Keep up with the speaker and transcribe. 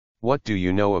What do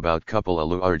you know about couple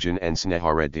Allu Arjun and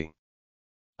Sneha Reddy?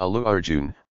 Allu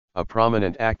Arjun, a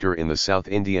prominent actor in the South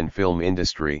Indian film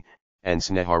industry, and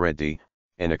Sneha Reddy,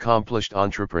 an accomplished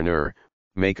entrepreneur,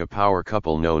 make a power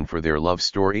couple known for their love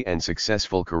story and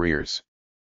successful careers.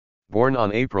 Born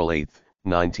on April 8,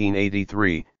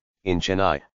 1983, in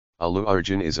Chennai, Allu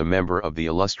Arjun is a member of the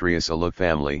illustrious Allu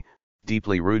family,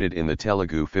 deeply rooted in the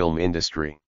Telugu film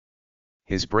industry.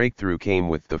 His breakthrough came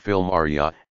with the film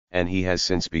Arya, and he has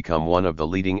since become one of the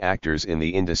leading actors in the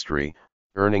industry,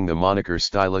 earning the moniker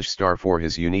stylish star for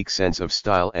his unique sense of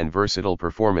style and versatile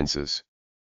performances.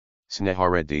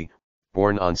 Sneha Reddy,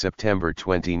 born on September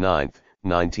 29,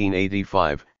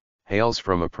 1985, hails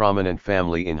from a prominent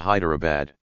family in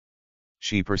Hyderabad.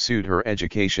 She pursued her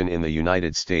education in the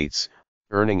United States,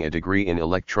 earning a degree in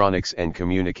electronics and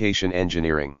communication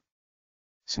engineering.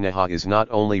 Sneha is not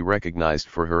only recognized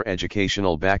for her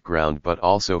educational background but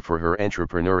also for her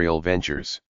entrepreneurial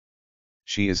ventures.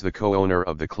 She is the co-owner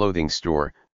of the clothing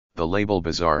store, The Label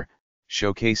Bazaar,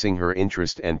 showcasing her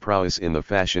interest and prowess in the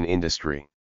fashion industry.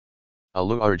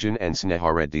 Allu Arjun and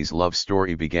Sneha Reddy's love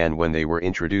story began when they were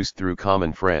introduced through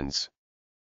common friends.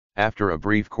 After a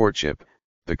brief courtship,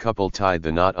 the couple tied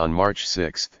the knot on March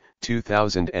 6,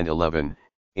 2011,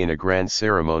 in a grand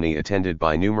ceremony attended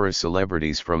by numerous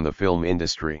celebrities from the film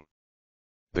industry.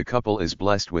 The couple is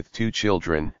blessed with 2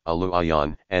 children, Allu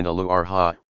Ayan and Allu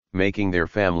Arha, making their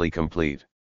family complete.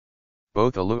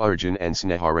 Both Allu Arjun and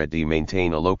Sneha Reddy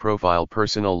maintain a low-profile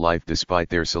personal life despite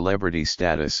their celebrity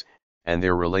status, and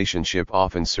their relationship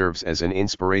often serves as an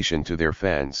inspiration to their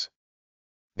fans.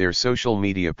 Their social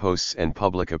media posts and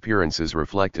public appearances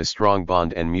reflect a strong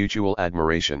bond and mutual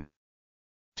admiration.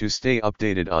 To stay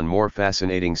updated on more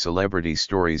fascinating celebrity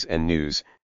stories and news,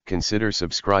 consider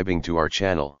subscribing to our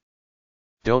channel.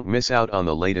 Don't miss out on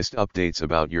the latest updates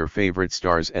about your favorite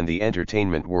stars and the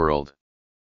entertainment world.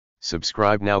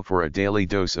 Subscribe now for a daily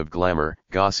dose of glamour,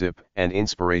 gossip, and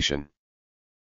inspiration.